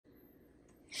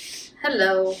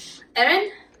Hello, Erin.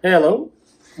 Hello,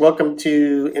 welcome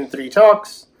to In3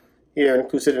 Talks here at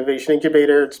Inclusive Innovation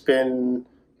Incubator. It's been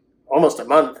almost a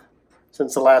month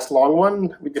since the last long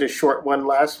one. We did a short one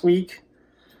last week,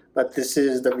 but this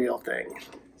is the real thing.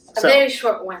 A very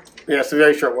short one. Yes, a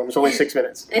very short one. It's only 6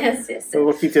 minutes. Yes. So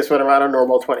we'll keep this one around a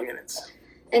normal 20 minutes.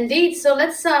 Indeed. So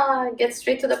let's get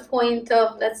straight to the point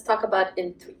of let's talk about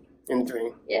In3.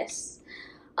 In3. Yes.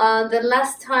 The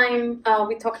last time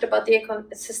we talked about the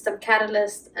ecosystem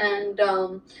catalyst,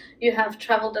 and you have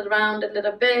traveled around a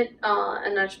little bit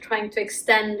and are trying to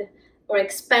extend or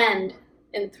expand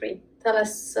In3. Tell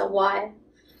us why.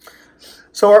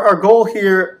 So our goal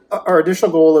here, our additional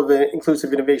goal of the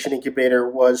Inclusive Innovation Incubator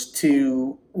was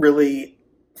to really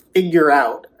figure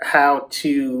out how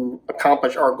to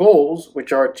accomplish our goals,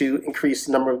 which are to increase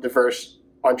the number of diverse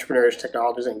entrepreneurs,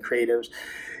 technologists, and creatives.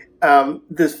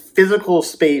 This physical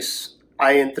space,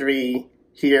 IN3,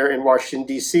 here in Washington,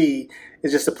 D.C.,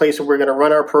 is just a place where we're going to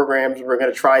run our programs, we're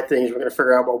going to try things, we're going to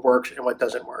figure out what works and what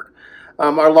doesn't work.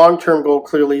 Our long-term goal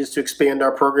clearly is to expand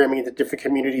our programming into different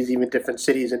communities, even different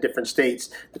cities and different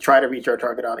states, to try to reach our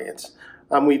target audience.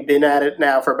 We've been at it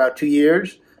now for about 2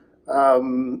 years.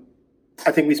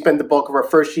 I think we spent the bulk of our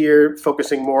first year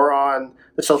focusing more on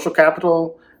the social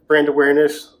capital, brand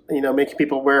awareness, making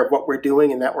people aware of what we're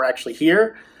doing and that we're actually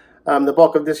here. The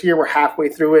bulk of this year, we're halfway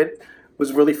through it,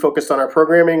 was really focused on our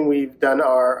programming. We've done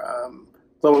our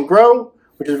Glow and Grow,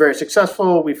 which is very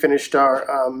successful. We finished our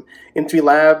In3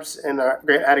 Labs and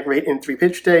had a great In3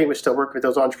 Pitch Day. We still work with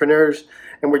those entrepreneurs,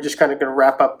 and we're just kind of going to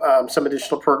wrap up some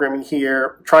additional programming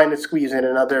here, trying to squeeze in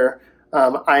another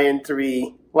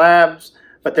IN3 Labs,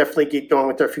 but definitely keep going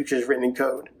with our futures written in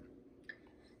code.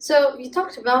 So you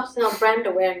talked about brand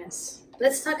awareness.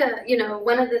 Let's talk,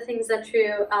 one of the things that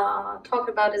you talk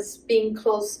about is being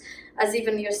close, as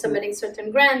even you're submitting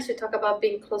certain grants, you talk about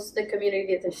being close to the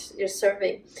community that you're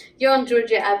serving. You're on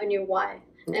Georgia Avenue Y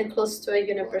and close to a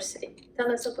university.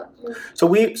 Tell us about that.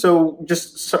 So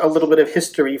just a little bit of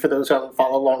history for those who haven't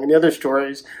followed along in the other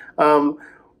stories.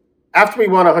 After we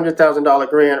won a $100,000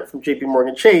 grant from JP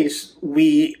Morgan Chase,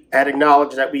 we had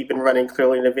acknowledged that we've been running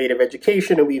clearly innovative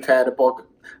education, and we've had a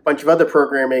bunch of other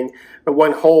programming. But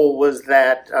one hole was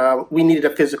that we needed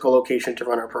a physical location to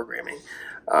run our programming.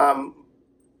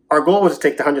 Our goal was to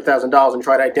take the $100,000 and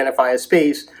try to identify a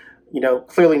space,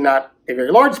 clearly not a very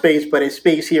large space, but a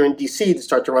space here in DC to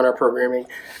start to run our programming.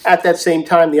 At that same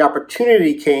time, the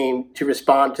opportunity came to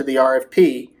respond to the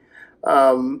RFP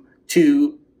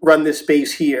to run this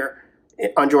space here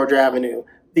on Georgia Avenue.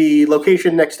 The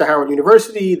location next to Howard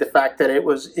University, the fact that it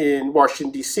was in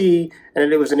Washington, D.C.,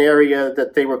 and it was an area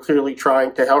that they were clearly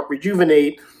trying to help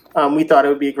rejuvenate, we thought it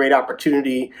would be a great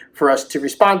opportunity for us to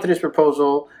respond to this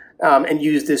proposal and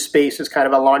use this space as kind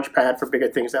of a launch pad for bigger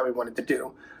things that we wanted to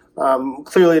do.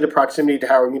 Clearly, the proximity to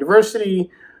Howard University,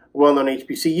 well-known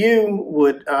HBCU,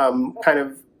 would kind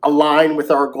of align with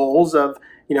our goals of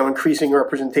increasing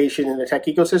representation in the tech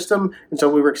ecosystem, and so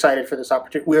we were excited for this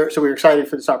opportunity. We were excited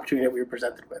for this opportunity that we were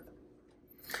presented with.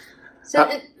 So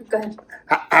go ahead.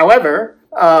 However,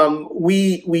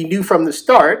 we knew from the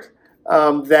start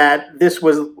that this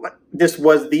was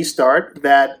the start.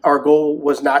 That our goal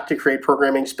was not to create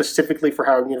programming specifically for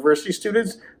Howard University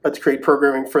students, but to create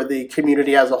programming for the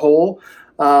community as a whole.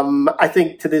 I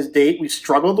think to this date we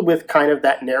struggled with kind of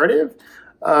that narrative.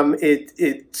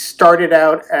 It started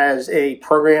out as a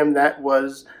program that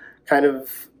was kind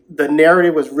of, the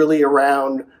narrative was really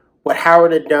around what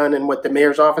Howard had done and what the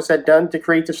mayor's office had done to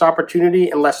create this opportunity,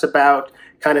 and less about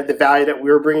kind of the value that we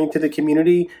were bringing to the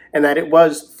community, and that it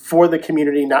was for the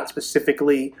community, not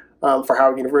specifically for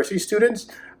Howard University students.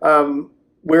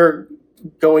 We're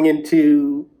going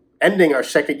into ending our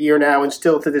second year now, and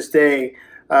still to this day,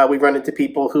 we run into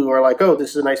people who are like, oh, this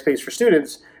is a nice space for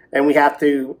students. And we have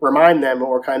to remind them,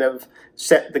 or kind of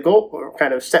set the goal, or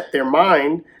kind of set their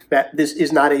mind that this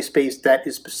is not a space that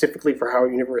is specifically for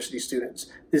Howard University students.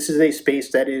 This is a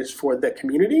space that is for the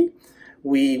community.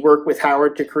 We work with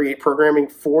Howard to create programming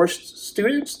for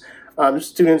students.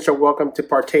 Students are welcome to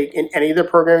partake in any of the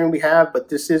programming we have, but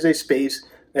this is a space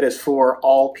that is for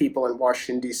all people in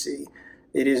Washington, D.C.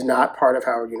 It is not part of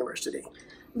Howard University.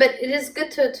 But it is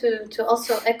good to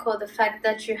also echo the fact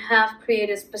that you have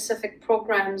created specific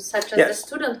programs such as the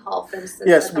student hall, for instance.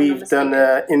 Yes, we've done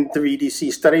in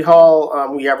 3DC study hall.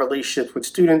 We have relationships with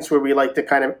students where we like to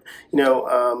kind of,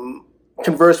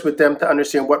 converse with them to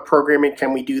understand what programming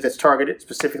can we do that's targeted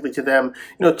specifically to them,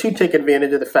 to take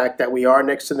advantage of the fact that we are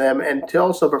next to them, and to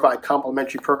also provide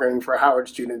complementary programming for Howard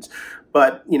students.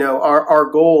 But, our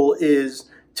goal is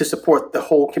to support the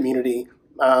whole community.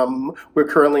 We're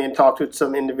currently in talks with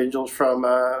some individuals from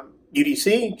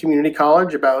UDC, community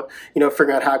college, about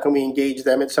figuring out how can we engage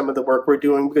them in some of the work we're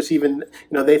doing, because even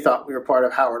they thought we were part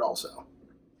of Howard also.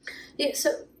 Yeah, so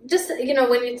just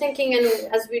when you're thinking, and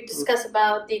as we discuss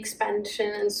about the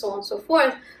expansion and so on and so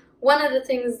forth, one of the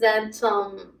things that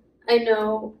I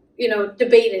know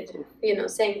debated,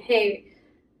 saying, hey,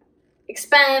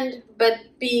 expand but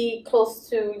be close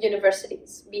to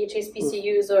universities, be it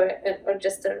HBCUs or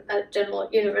just a general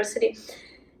university.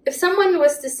 If someone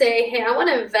was to say, hey, I want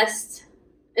to invest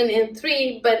in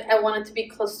N3, but I want it to be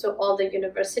close to all the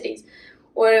universities,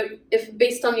 or if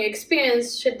based on your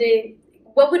experience,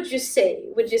 what would you say?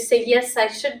 Would you say, yes, I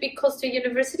should be close to a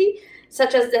university,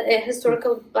 such as the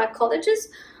historical Black colleges?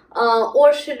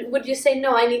 Or would you say,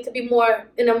 no, I need to be more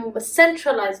in a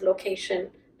centralized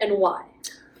location, and why?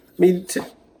 I mean,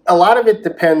 a lot of it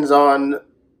depends on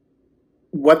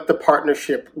what the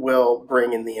partnership will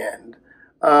bring in the end.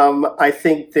 I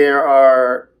think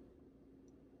if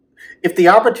the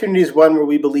opportunity is one where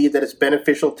we believe that it's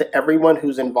beneficial to everyone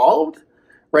who's involved,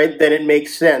 right, then it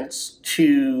makes sense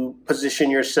to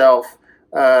position yourself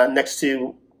next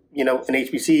to, an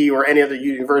HBC or any other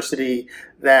university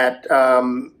that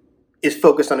is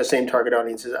focused on the same target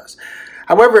audience as us.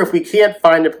 However, if we can't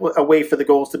find a way for the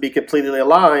goals to be completely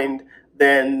aligned,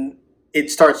 then it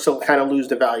starts to kind of lose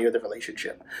the value of the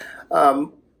relationship.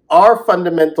 Our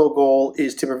fundamental goal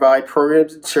is to provide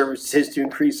programs and services to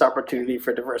increase opportunity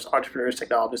for diverse entrepreneurs,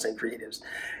 technologists, and creatives.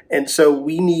 And so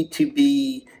we need to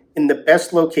be in the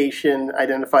best location,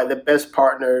 identify the best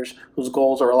partners whose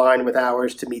goals are aligned with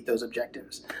ours to meet those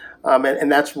objectives.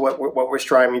 And that's what we're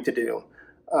striving to do.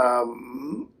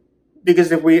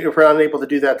 Because if we're unable to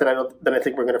do that, then I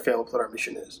think we're going to fail what our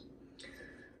mission is.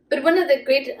 But one of the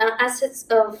great assets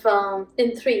of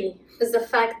N3 is the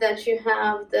fact that you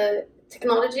have the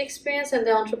technology experience and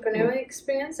the entrepreneurial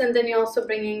experience, and then you're also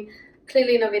bringing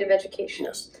clearly innovative education.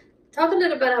 Yes. Talk a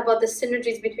little bit about the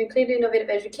synergies between clearly innovative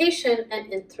education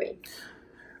and N3.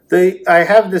 I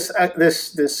have this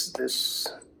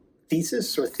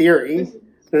thesis or theory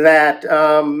that,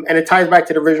 and it ties back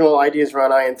to the original ideas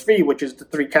around IN3, which is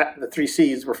the three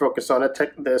C's we're focused on: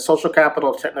 the social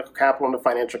capital, technical capital, and the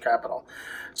financial capital.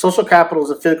 Social capital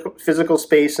is a physical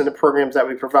space and the programs that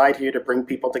we provide here to bring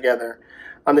people together.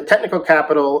 The technical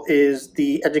capital is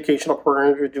the educational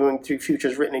programs we're doing through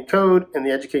Futures Written in Code, and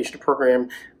the educational program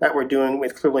that we're doing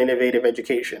with Clearly Innovative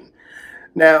Education.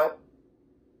 Now,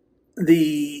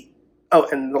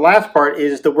 and the last part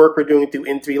is the work we're doing through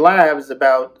N3 Labs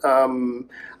about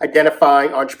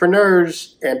identifying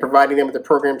entrepreneurs and providing them with the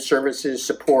program services,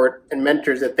 support, and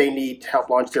mentors that they need to help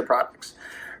launch their products.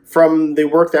 From the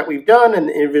work that we've done and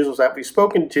the individuals that we've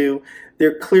spoken to,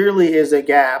 there clearly is a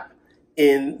gap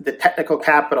in the technical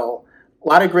capital. A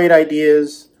lot of great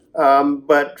ideas,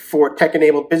 but for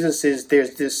tech-enabled businesses,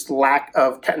 there's this lack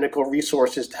of technical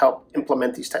resources to help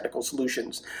implement these technical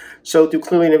solutions. So through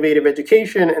Clearly Innovative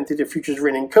Education and through the Futures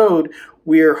Written in Code,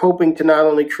 we're hoping to not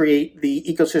only create the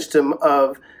ecosystem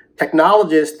of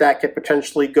technologists that could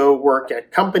potentially go work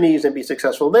at companies and be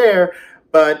successful there,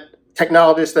 but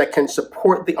technologists that can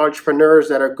support the entrepreneurs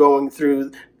that are going through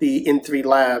the N3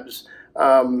 Labs,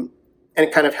 and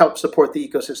kind of help support the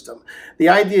ecosystem. The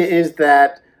idea is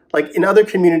that, like in other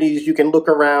communities, you can look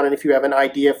around, and if you have an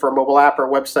idea for a mobile app or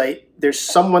website, there's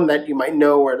someone that you might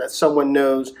know or that someone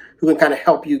knows who can kind of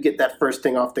help you get that first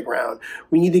thing off the ground.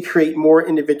 We need to create more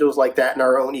individuals like that in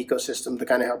our own ecosystem to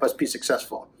kind of help us be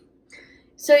successful.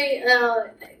 So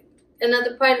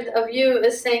another part of you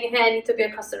is saying, hey, I need to be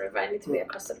across the river, I need to be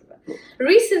across the river.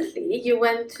 Recently, you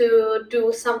went to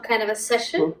do some kind of a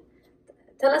session.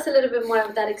 Tell us a little bit more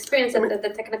of that experience and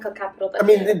the technical capital. That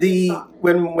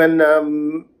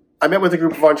When I met with a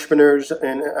group of entrepreneurs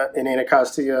in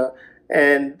Anacostia,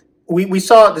 and we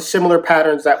saw the similar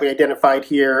patterns that we identified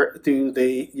here through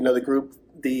the group,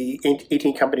 the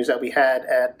 18 companies that we had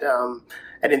at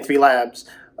N3 Labs.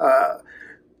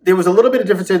 There was a little bit of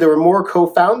difference there. There were more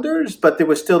co-founders, but there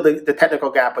was still the technical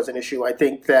gap was an issue. I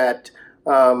think that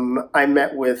I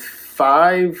met with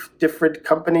 5 different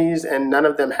companies, and none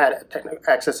of them had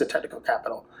access to technical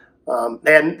capital.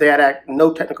 They had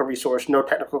no technical resource, no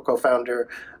technical co-founder,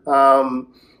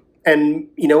 and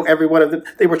every one of them,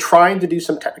 they were trying to do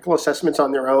some technical assessments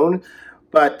on their own,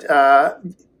 but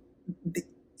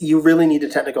you really need a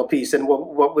technical piece. And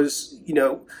what was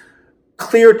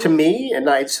clear to me, and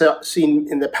I'd seen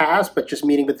in the past, but just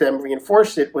meeting with them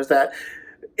reinforced it, was that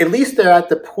at least they're at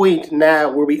the point now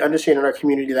where we understand in our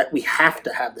community that we have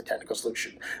to have the technical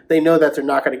solution. They know that they're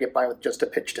not going to get by with just a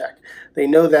pitch deck. They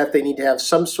know that they need to have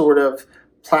some sort of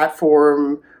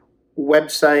platform,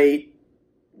 website,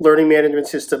 learning management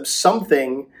system,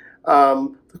 something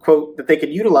quote, that they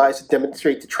could utilize to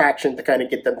demonstrate the traction to kind of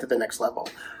get them to the next level.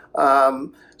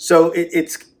 So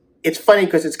it's funny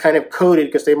because it's kind of coded,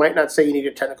 because they might not say you need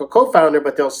a technical co-founder,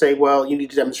 but they'll say, well, you need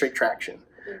to demonstrate traction,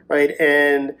 right?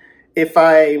 And if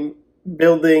I'm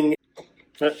building,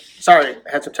 sorry,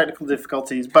 I had some technical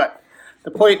difficulties, but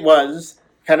the point was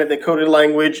kind of the coded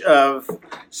language of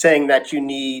saying that you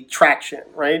need traction,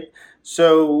 right?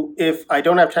 So if I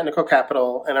don't have technical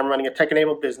capital and I'm running a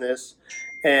tech-enabled business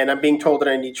and I'm being told that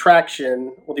I need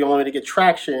traction, well, the only way to get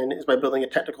traction is by building a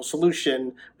technical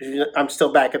solution. I'm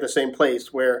still back at the same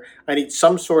place where I need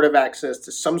some sort of access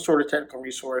to some sort of technical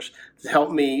resource to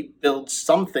help me build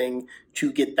something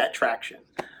to get that traction.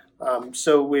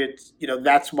 So it's,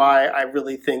 that's why I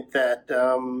really think that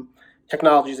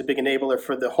technology is a big enabler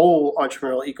for the whole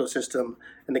entrepreneurial ecosystem,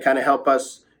 and to kind of help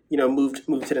us, move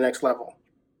to the next level.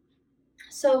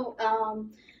 So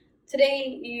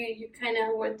today you kind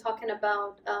of were talking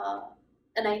about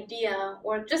an idea,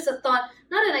 or just a thought,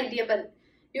 not an idea, but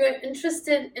you were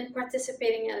interested in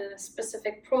participating in a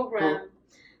specific program.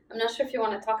 I'm not sure if you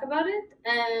want to talk about it,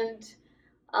 and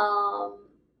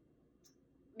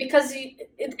because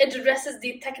it addresses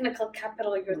the technical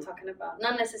capital you're talking about,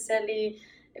 not necessarily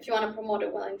if you want to promote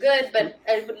it well and good, but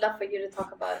I would love for you to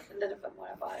talk about it a little bit more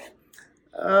about it.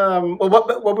 Well,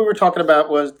 what we were talking about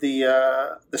was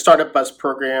the Startup Bus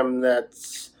program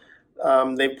that's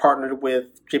they've partnered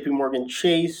with JPMorgan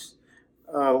Chase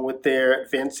with their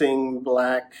Advancing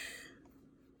Black.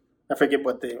 I forget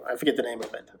the name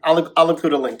of it. I'll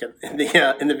include a link in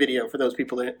the video for those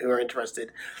people who are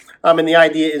interested. And the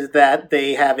idea is that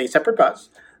they have a separate bus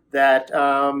that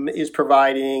is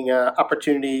providing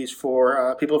opportunities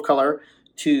for people of color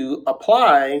to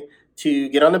apply to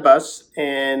get on the bus,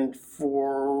 and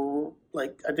for I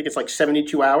think it's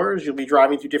 72 hours, you'll be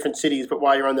driving through different cities, but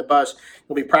while you're on the bus,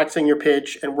 you'll be practicing your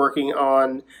pitch and working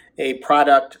on a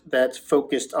product that's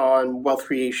focused on wealth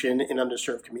creation in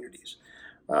underserved communities.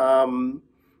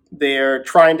 They're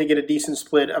trying to get a decent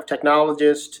split of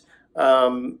technologists,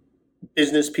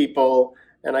 business people,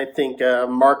 and I think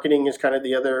marketing is kind of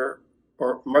the other,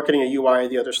 or marketing and UI are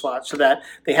the other slot, so that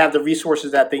they have the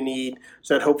resources that they need,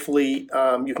 so that hopefully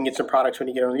you can get some products when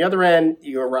you get on the other end.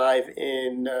 You arrive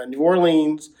in New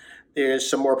Orleans. There's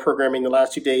some more programming the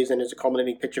last 2 days, and there's a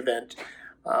culminating pitch event.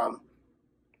 And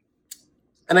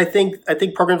I think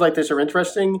programs like this are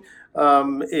interesting.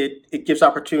 It gives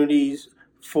opportunities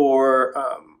for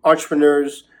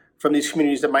entrepreneurs from these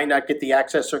communities that might not get the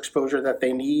access or exposure that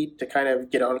they need to kind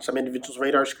of get on some individual's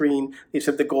radar screen. They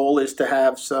said the goal is to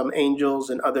have some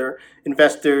angels and other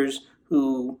investors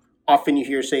who often you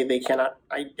hear say they cannot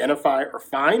identify or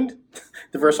find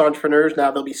diverse entrepreneurs. Now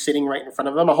they'll be sitting right in front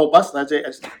of them, a whole bus.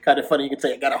 It's kind of funny. You can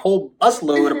say, I got a whole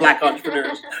busload of Black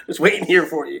entrepreneurs just waiting here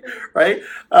for you, right?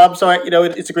 So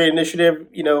it's a great initiative.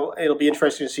 It'll be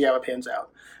interesting to see how it pans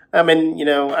out.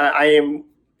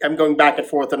 I'm going back and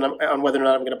forth on whether or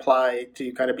not I'm going to apply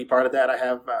to kind of be part of that. I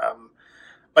have a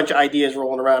bunch of ideas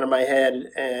rolling around in my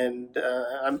head, and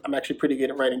I'm actually pretty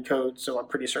good at writing code, so I'm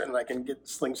pretty certain I can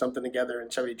sling something together in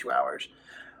 72 hours.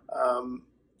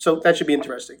 So that should be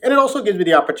interesting. And it also gives me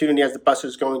the opportunity, as the bus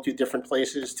is going through different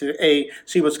places, to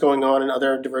see what's going on in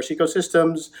other diverse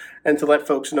ecosystems, and to let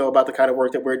folks know about the kind of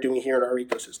work that we're doing here in our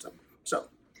ecosystem. So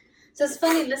it's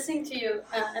funny listening to you,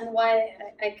 and why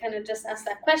I kind of just asked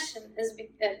that question is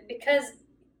because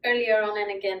earlier on,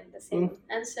 and again, the same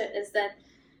answer is that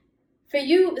for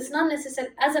you, it's not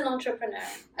necessarily as an entrepreneur,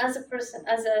 as a person,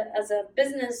 as a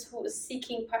business who is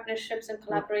seeking partnerships and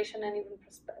collaboration, and even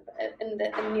in the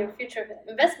near future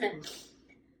investment.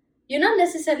 You're not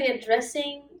necessarily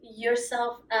addressing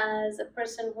yourself as a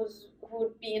person who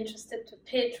would be interested to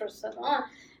pitch or so on.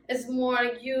 It's more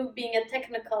you being a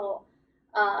technical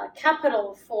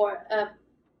capital for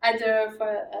either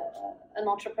for an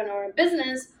entrepreneur or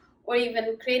business, or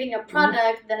even creating a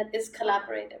product that is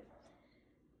collaborative.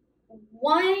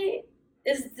 Why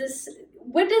is this?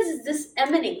 Where does this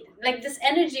emanate? Like this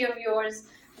energy of yours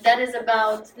that is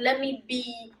about, let me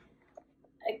be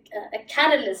a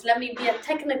catalyst, let me be a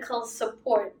technical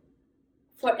support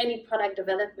for any product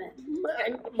development.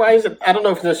 Why is it? I don't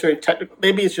know if it's necessarily technical.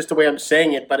 Maybe it's just the way I'm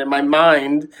saying it, but in my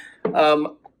mind,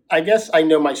 I guess I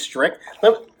know my strength.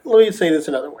 Let me say this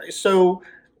another way. So,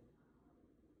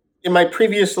 in my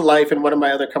previous life, in one of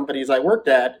my other companies I worked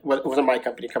at, it wasn't my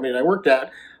company that I worked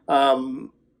at. For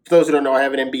those who don't know, I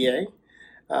have an MBA.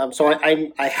 So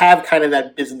I have kind of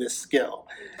that business skill.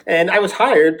 And I was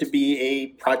hired to be a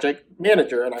project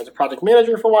manager, and I was a project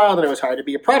manager for a while. Then I was hired to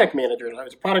be a product manager, and I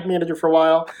was a product manager for a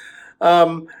while.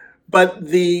 But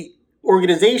the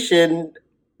organization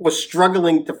was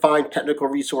struggling to find technical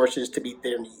resources to meet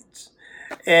their needs.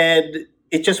 And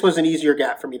it just was an easier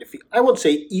gap for me to fill. I won't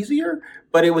say easier,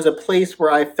 but it was a place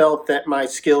where I felt that my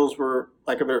skills were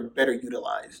like a better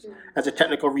utilized as a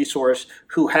technical resource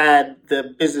who had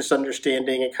the business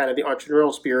understanding and kind of the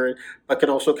entrepreneurial spirit, but could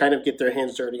also kind of get their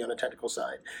hands dirty on the technical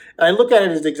side. And I look at it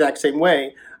as the exact same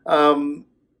way.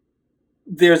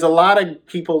 There's a lot of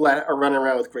people that are running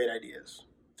around with great ideas.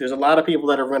 There's a lot of people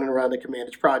that are running around that can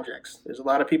manage projects. There's a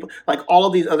lot of people, like all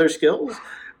of these other skills,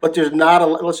 but there's not a,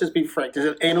 let's just be frank,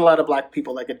 there ain't a lot of black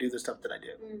people that can do the stuff that I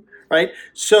do, right?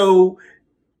 So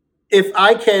if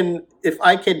I can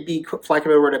be, for lack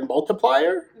of a word, a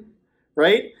multiplier,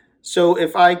 right? So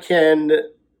if I can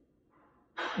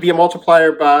be a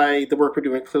multiplier by the work we're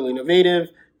doing at Clearly Innovative,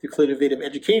 through Clearly Innovative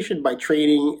education, by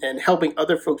training and helping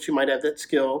other folks who might have that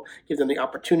skill, give them the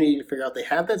opportunity to figure out they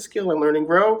have that skill and learn and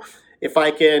grow. If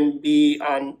I can be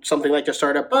on something like a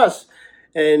startup bus,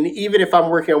 and even if I'm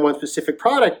working on one specific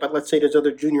product, but let's say there's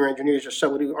other junior engineers or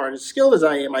someone who aren't as skilled as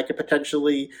I am, I could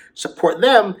potentially support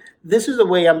them. This is a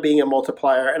way I'm being a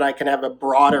multiplier, and I can have a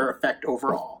broader effect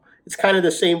overall. It's kind of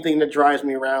the same thing that drives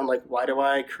me around, like, why do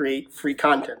I create free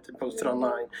content and post it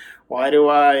online? Why do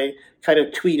I kind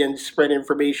of tweet and spread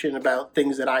information about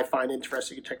things that I find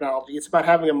interesting in technology? It's about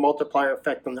having a multiplier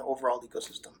effect on the overall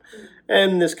ecosystem.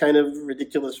 And this kind of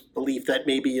ridiculous belief that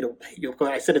maybe you'll go,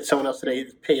 I said it to someone else today,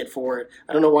 pay it forward.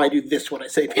 I don't know why I do this when I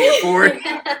say pay it forward.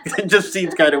 It just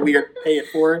seems kind of weird, pay it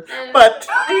forward. But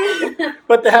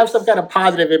to have some kind of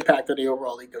positive impact on the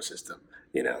overall ecosystem,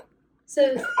 you know.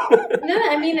 So no,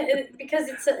 I mean because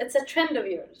it's a trend of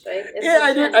yours, right?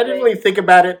 I didn't really think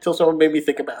about it till someone made me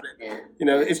think about it. Yeah. You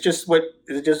know, it's just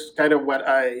kind of what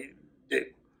I do.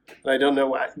 I don't know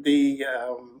why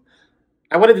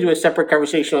I wanted to do a separate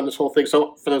conversation on this whole thing.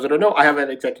 So for those that don't know, I have an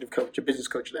executive coach, a business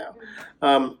coach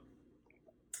now.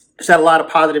 It's had a lot of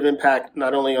positive impact,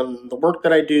 not only on the work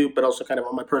that I do, but also kind of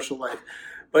on my personal life.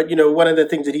 But, you know, one of the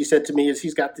things that he said to me is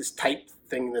he's got this type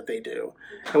thing that they do.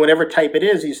 And whatever type it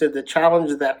is, he said the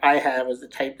challenge that I have as the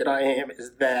type that I am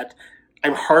is that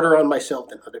I'm harder on myself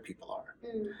than other people are.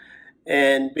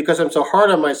 And because I'm so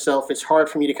hard on myself, it's hard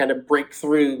for me to kind of break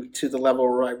through to the level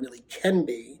where I really can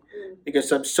be because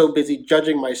I'm so busy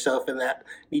judging myself, and that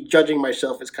me judging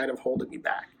myself is kind of holding me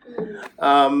back.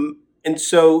 And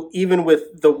so even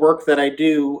with the work that I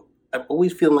do, I'm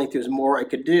always feeling like there's more I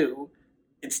could do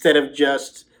instead of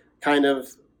just kind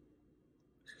of,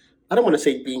 I don't want to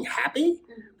say being happy,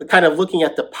 but kind of looking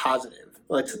at the positive.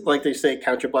 Like they say,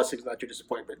 count your blessings, not your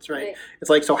disappointments, right? It's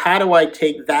like, so how do I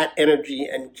take that energy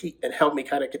and help me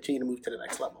kind of continue to move to the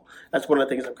next level? That's one of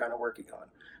the things I'm kind of working on.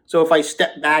 So if I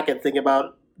step back and think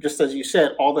about, just as you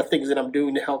said, all the things that I'm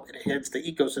doing to help enhance the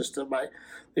ecosystem,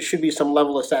 there should be some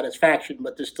level of satisfaction,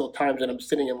 but there's still times that I'm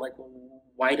sitting and like, well,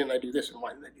 why didn't I do this and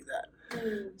why didn't I do that?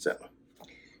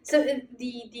 So the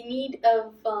need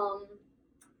of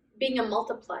being a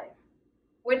multiplier,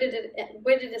 where did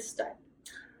it start?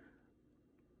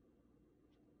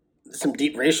 Some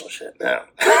deep racial shit now.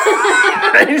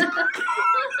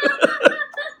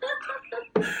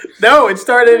 No, it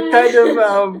started kind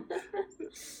of.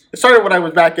 It started when I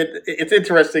was back in. It's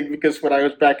interesting because when I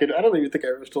was back in, I don't even think I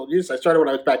ever told you this. I started when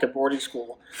I was back at boarding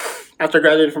school. After I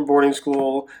graduated from boarding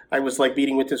school, I was like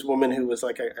meeting with this woman who was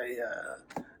like a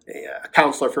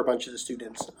counselor for a bunch of the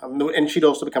students, and she'd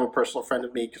also become a personal friend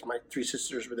of me because my three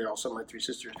sisters were there, also my three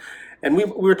sisters, and we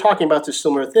were talking about this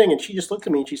similar thing, and she just looked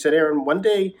at me and she said, "Aaron, one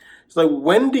day, it's like,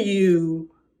 when do you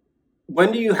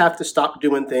have to stop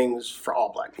doing things for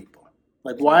all black people?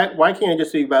 Like, why can't it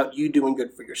just be about you doing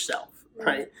good for yourself,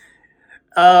 right?"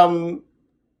 And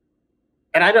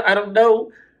I don't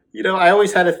know. You know, I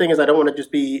always had a thing is I don't want to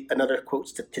just be another, quote,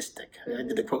 statistic. I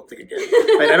did the quote thing again.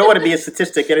 Right? I don't want to be a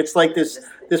statistic. And it's like this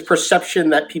perception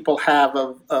that people have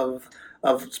of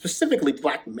specifically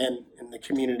black men in the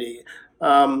community.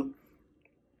 So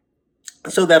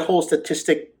that whole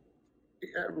statistic,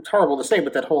 it's horrible to say,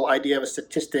 but that whole idea of a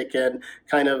statistic and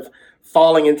kind of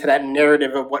falling into that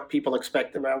narrative of what people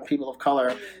expect around people of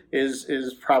color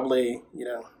is probably, you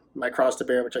know, my cross to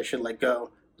bear, which I should let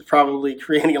go. It's probably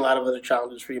creating a lot of other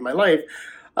challenges for you in my life.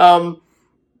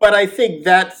 But I think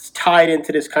that's tied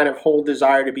into this kind of whole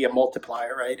desire to be a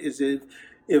multiplier, right? Is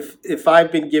if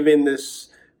I've been given this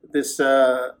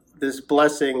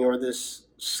blessing or this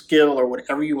skill or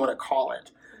whatever you want to call it,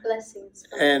 blessings,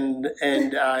 and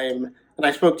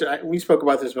we spoke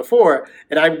about this before,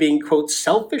 and I'm being, quote,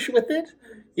 selfish with it.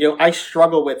 You know, I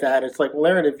struggle with that. It's like, well,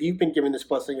 Aaron, if you've been given this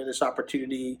blessing or this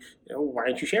opportunity, you know, why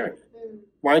aren't you sharing it?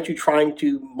 Why aren't you trying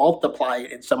to multiply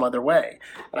it in some other way?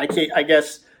 And I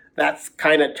guess that's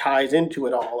kind of ties into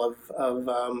it all of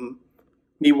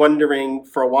me wondering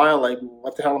for a while, like,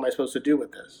 what the hell am I supposed to do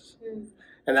with this?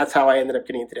 And that's how I ended up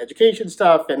getting into the education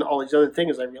stuff and all these other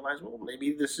things. I realized, well,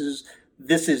 maybe this is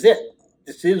it.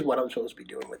 This is what I'm supposed to be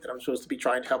doing with it. I'm supposed to be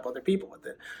trying to help other people with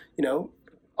it.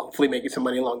 Hopefully making some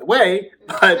money along the way,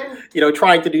 but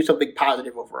trying to do something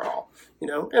positive overall.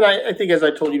 And I think, as I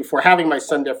told you before, having my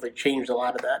son definitely changed a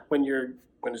lot of that. When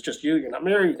it's just you're not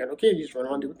married, you got no kids, you just run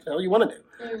around and do what the hell you want to do.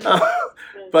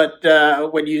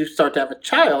 But when you start to have a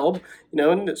child,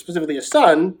 and specifically a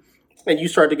son, and you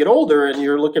start to get older, and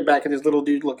you're looking back at this little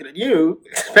dude looking at you,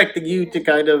 expecting you to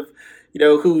kind of,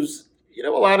 who's, a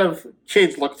lot of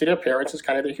kids look to their parents as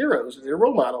kind of their heroes, their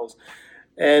role models,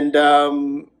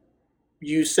 and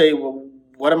you say, well,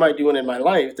 what am I doing in my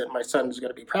life that my son is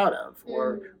going to be proud of,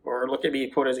 or look at me,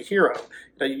 quote, as a hero?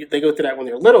 They go through that when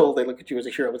they're little. They look at you as a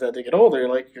hero, but as they get older,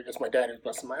 you're like, you're just my dad who's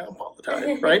busting my ass all the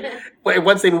time, right? But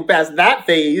once they move past that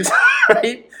phase,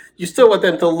 right, you still want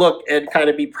them to look and kind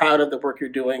of be proud of the work you're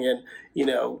doing, and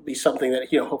be something that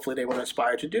hopefully they want to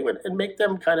aspire to do, and make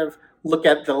them kind of look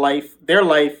at their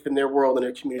life and their world and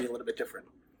their community a little bit different.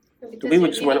 We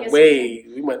went way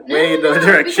in the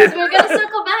direction. Because we're going to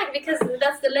circle back, because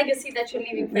that's the legacy that you're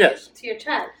leaving to your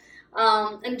child.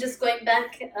 And just going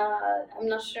back, I'm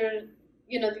not sure,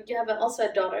 you have also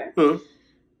a daughter,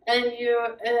 and you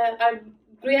are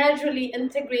gradually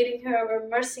integrating her or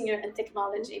immersing her in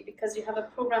technology, because you have a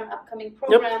upcoming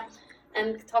program,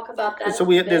 and talk about that. So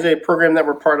there's a program that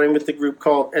we're partnering with the group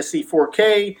called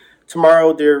SC4K.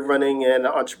 Tomorrow they're running an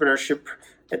entrepreneurship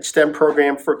and STEM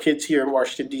program for kids here in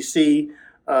Washington, D.C.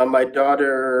 My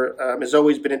daughter has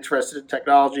always been interested in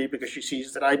technology because she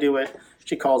sees that I do it.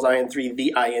 She calls IN3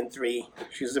 the IN3.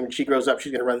 She says when she grows up,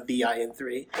 she's going to run the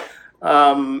IN3.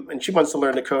 And she wants to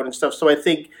learn to code and stuff. So I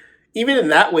think even in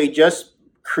that way, just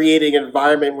creating an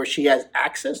environment where she has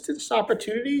access to this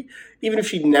opportunity, even if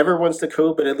she never wants to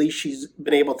code, but at least she's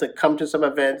been able to come to some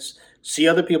events, see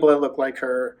other people that look like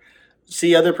her,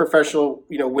 see other professional,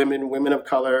 women of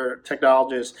color,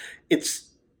 technologists.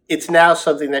 It's now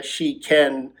something that she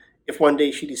can, if one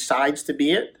day she decides to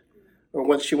be it, or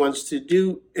what she wants to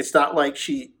do, it's not like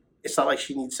she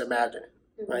needs to imagine it,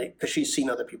 right? Because she's seen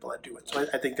other people that do it. So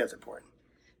I think that's important.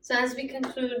 So as we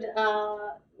conclude,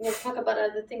 we'll talk about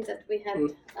other things that we had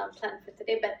planned for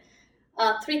today. But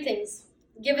 3 things.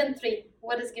 Given 3.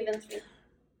 What is Given 3?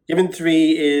 Given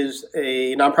 3 is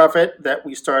a nonprofit that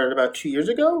we started about 2 years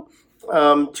ago.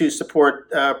 To support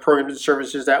programs and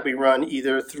services that we run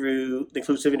either through the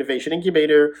Inclusive Innovation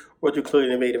Incubator or through Clearly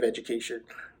Innovative Education.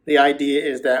 The idea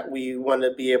is that we want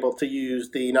to be able to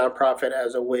use the nonprofit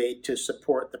as a way to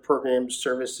support the programs,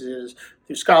 services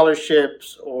through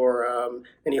scholarships or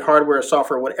any hardware or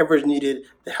software, whatever is needed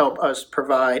to help us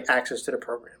provide access to the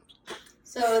programs.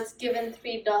 So it's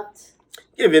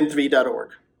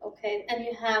Given3.org. Okay, and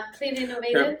you have Clearly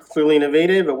Innovative? Clearly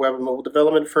Innovative, a web and mobile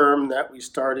development firm that we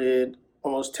started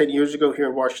almost 10 years ago here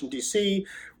in Washington, D.C.,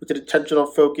 with an intentional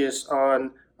focus on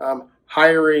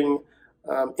hiring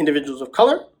individuals of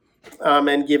color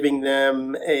and giving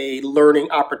them a learning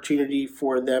opportunity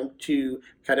for them to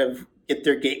kind of get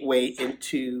their gateway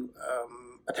into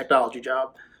a technology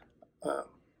job.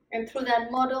 And through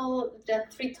that model, the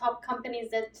 3 top companies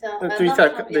that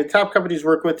the top companies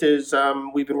work with is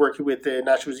we've been working with the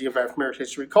National Museum of African American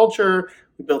History and Culture.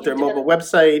 We built their mobile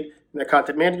website and the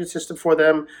content management system for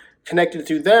them. Connected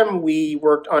to them, we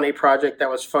worked on a project that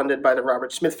was funded by the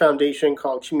Robert Smith Foundation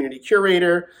called Community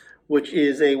Curator, which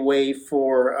is a way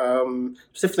for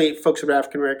specifically folks from the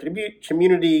African American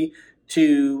community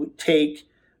to take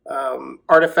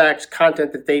artifacts,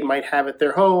 content that they might have at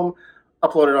their home,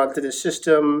 upload it onto the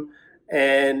system,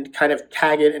 and kind of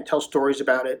tag it and tell stories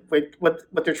about it.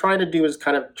 What they're trying to do is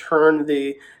kind of turn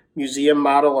the museum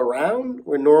model around,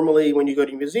 where normally when you go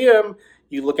to a museum,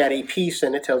 you look at a piece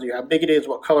and it tells you how big it is,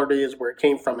 what color it is, where it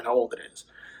came from, and how old it is.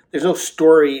 There's no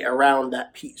story around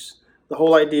that piece. The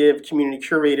whole idea of Community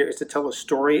Curator is to tell a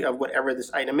story of whatever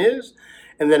this item is,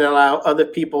 and then allow other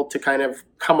people to kind of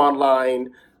come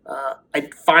online,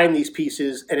 find these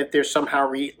pieces, and if they're somehow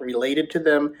related to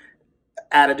them,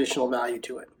 add additional value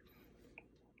to it.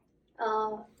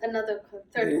 Another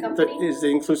third company? Is the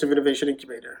Inclusive Innovation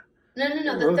Incubator. No.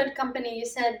 The third company you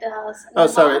said.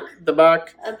 The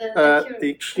BAC,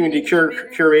 the Community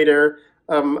Curator.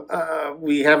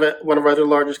 We have one of our other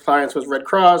largest clients was Red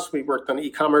Cross. We worked on an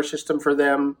e-commerce system for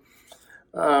them.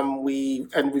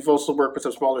 We've also worked with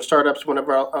some smaller startups. One of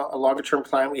a longer-term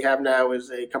client we have now is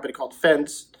a company called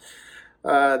Fence.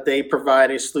 They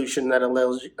provide a solution that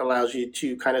allows you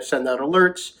to kind of send out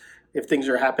alerts if things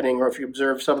are happening or if you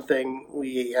observe something.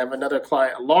 We have another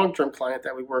client, a long-term client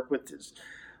that we work with is,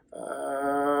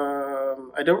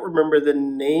 I don't remember the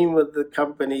name of the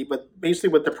company, but basically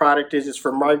what the product is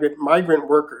for migrant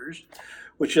workers,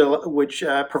 which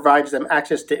provides them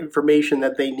access to information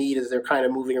that they need as they're kind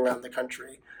of moving around the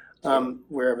country,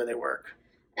 wherever they work.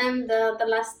 And the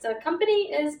last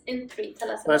company is In3.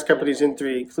 Tell us. Last company is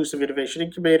In3, Inclusive Innovation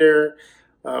Incubator,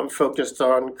 focused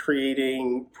on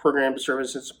creating programs,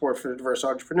 services, and support for diverse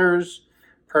entrepreneurs.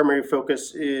 Primary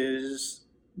focus is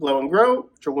Glow and Grow,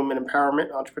 which is a women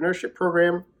empowerment entrepreneurship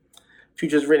program.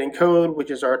 Futures Written Code,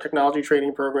 which is our technology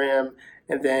training program,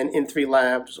 and then In3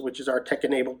 Labs, which is our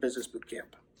tech-enabled business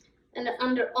bootcamp. And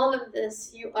under all of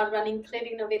this, you are running Clearly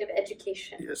Innovative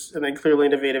Education. Yes, and then Clearly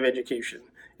Innovative Education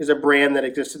is a brand that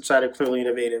exists inside of Clearly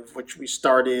Innovative, which we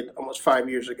started almost 5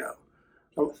 years ago.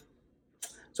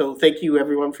 So thank you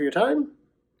everyone for your time,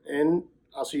 and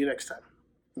I'll see you next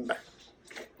time. Bye.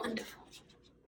 Wonderful.